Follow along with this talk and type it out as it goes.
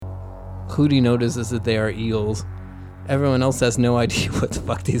Hootie notices that they are eels. Everyone else has no idea what the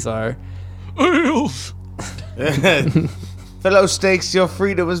fuck these are. Eels! Fellow snakes, your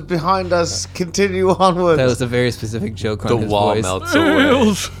freedom is behind us. Continue onwards. That was a very specific joke on The his wall voice. melts away.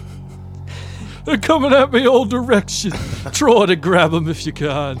 Eels! They're coming at me all directions. Try to grab them if you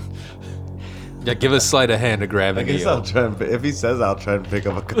can. Yeah, give a sleight of hand to grab I an guess I'll eel. try and, if he says I'll try and pick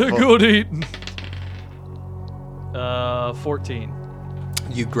up a They're couple. good eating. 14.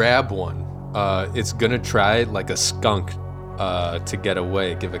 You grab one. It's gonna try like a skunk to get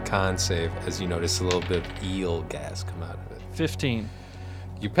away. Give a con save as you notice a little bit of eel gas come out of it. 15.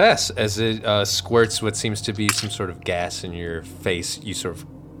 You pass as it squirts what seems to be some sort of gas in your face. You sort of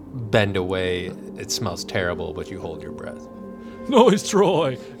bend away. It smells terrible, but you hold your breath. Nice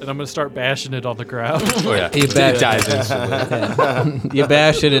try. And I'm going to start bashing it on the ground. Oh yeah, You it bet. dies instantly. You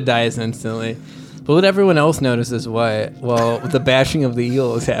bash it, it dies instantly. But what everyone else notices while the bashing of the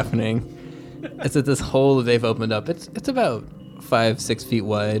eel is happening is that this hole that they've opened up, it's about 5-6 feet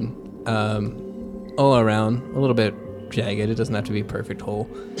wide, all around, a little bit jagged. It doesn't have to be a perfect hole.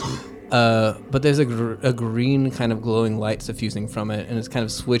 But there's a green kind of glowing light suffusing from it, and it's kind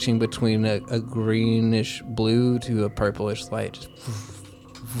of switching between a greenish blue to a purplish light. Just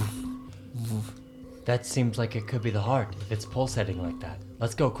That seems like it could be the heart if it's pulsating like that.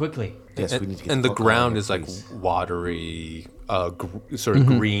 Let's go quickly. Yes, we need to get And the fuck out ground of is here, like please. watery, sort of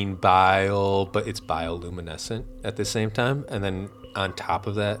green bile, but it's bioluminescent at the same time. And then on top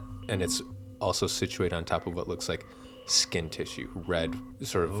of that, and it's also situated on top of what looks like skin tissue, red,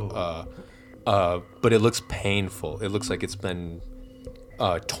 sort of, but it looks painful. It looks like it's been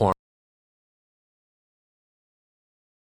torn